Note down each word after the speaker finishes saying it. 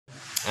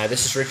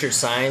This is Richard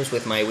Symes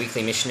with my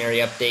weekly missionary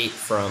update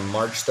from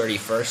March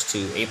 31st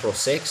to April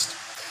 6th.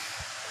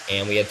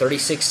 And we had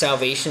 36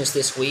 salvations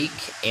this week,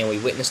 and we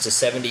witnessed to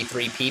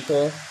 73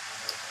 people.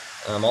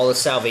 All the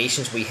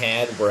salvations we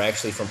had were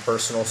actually from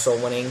personal soul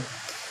winning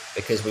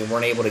because we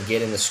weren't able to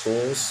get in the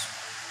schools.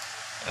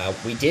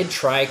 We did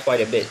try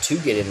quite a bit to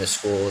get in the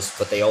schools,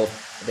 but they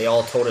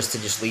all told us to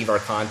just leave our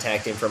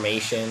contact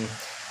information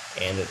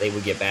and that they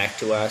would get back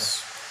to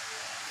us.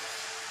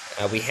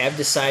 We have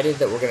decided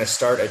that we're going to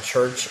start a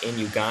church in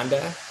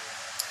Uganda.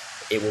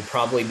 It will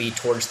probably be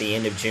towards the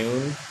end of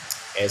June,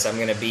 as I'm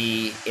going to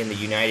be in the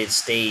United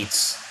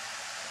States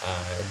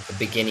the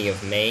beginning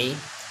of May,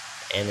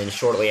 and then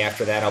shortly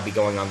after that I'll be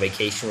going on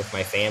vacation with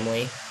my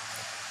family.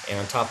 And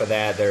on top of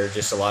that, there are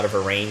just a lot of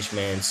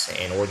arrangements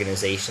and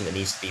organization that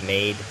needs to be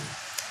made.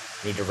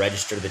 We need to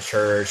register the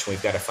church, and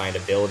we've got to find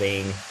a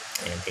building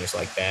and things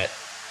like that.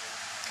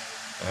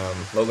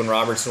 Logan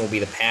Robertson will be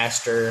the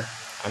pastor.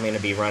 I'm going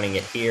to be running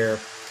it here.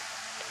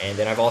 And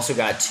then I've also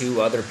got 2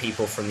 other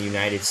people from the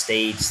United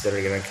States that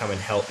are going to come and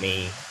help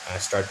me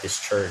start this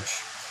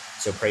church.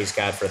 So praise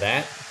God for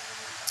that.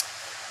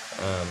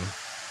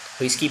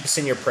 Please keep us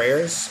in your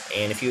prayers.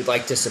 And if you would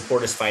like to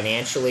support us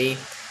financially,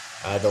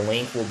 the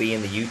link will be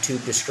in the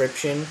YouTube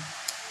description.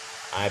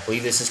 I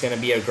believe this is going to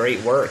be a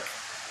great work.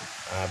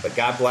 But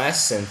God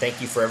bless, and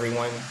thank you for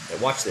everyone that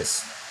watched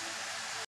this.